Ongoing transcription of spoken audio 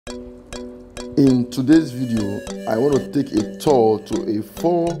In today's video, I want to take a tour to a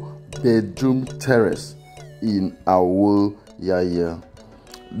 4-bedroom terrace in Awoyaya.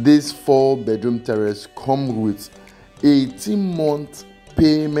 This 4-bedroom terrace comes with 18-month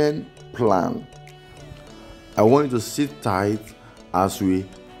payment plan. I want you to sit tight as we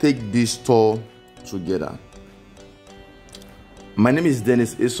take this tour together. My name is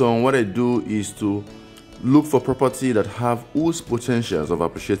Dennis Eson. What I do is to look for property that have whose potentials of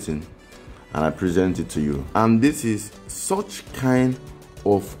appreciating, and I present it to you. And this is such kind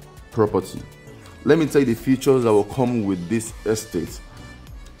of property. Let me tell you the features that will come with this estate.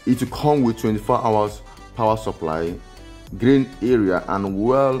 It will come with 24 hours power supply, green area, and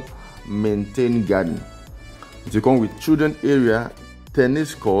well-maintained garden. It will come with children area,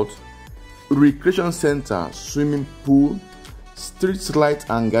 tennis court, recreation center, swimming pool, street light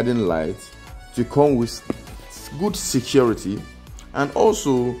and garden lights. It will come with good security and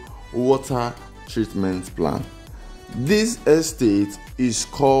also water treatment plan. This estate is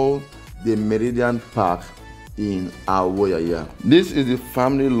called the Meridian Park in Awoyaya. This is the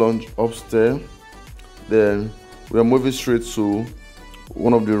family lounge upstairs. Then we are moving straight to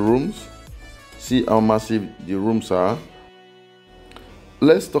one of the rooms. See how massive the rooms are.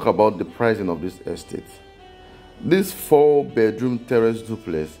 Let's talk about the pricing of this estate. This 4-bedroom terrace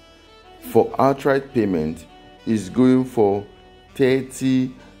duplex for outright payment is going for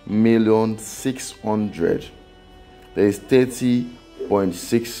 30,600,000. There is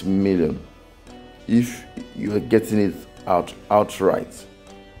 30.6 million if you are getting it outright.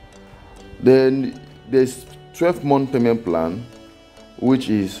 Then there's 12-month payment plan, which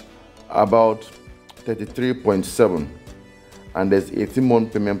is about 33.7, and there's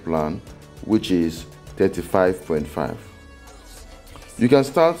 18-month payment plan, which is 35.5. You can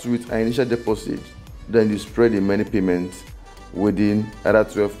start with an initial deposit, then you spread the many payments within either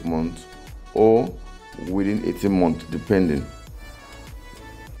 12 months or within 18 months, depending.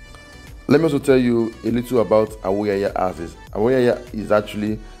 Let me also tell you a little about Awoyaya Ajah. Awoyaya is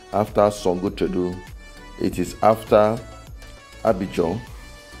actually after Songo. It is after Abidjan,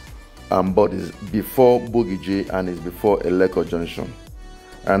 but it's before Bogije and it's before Lekki Junction.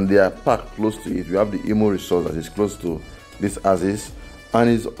 And they are packed close to it. We have the Imo Resort that is close to this Aziz, and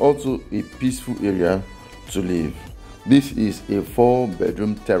it's also a peaceful area to live. This is a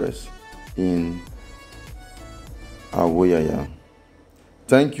 4-bedroom terrace in Awoyaya.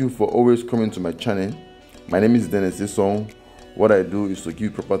 Thank you for always coming to my channel. My name is Dennis Eson. What I do is to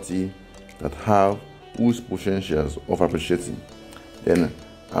give property that have whose potentials of appreciating, then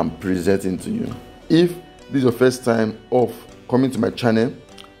I'm presenting to you. If this is your first time of coming to my channel,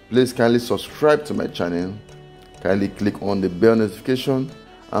 please kindly subscribe to my channel, kindly click on the bell notification,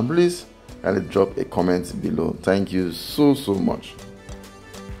 and please kindly drop a comment below. Thank you so much.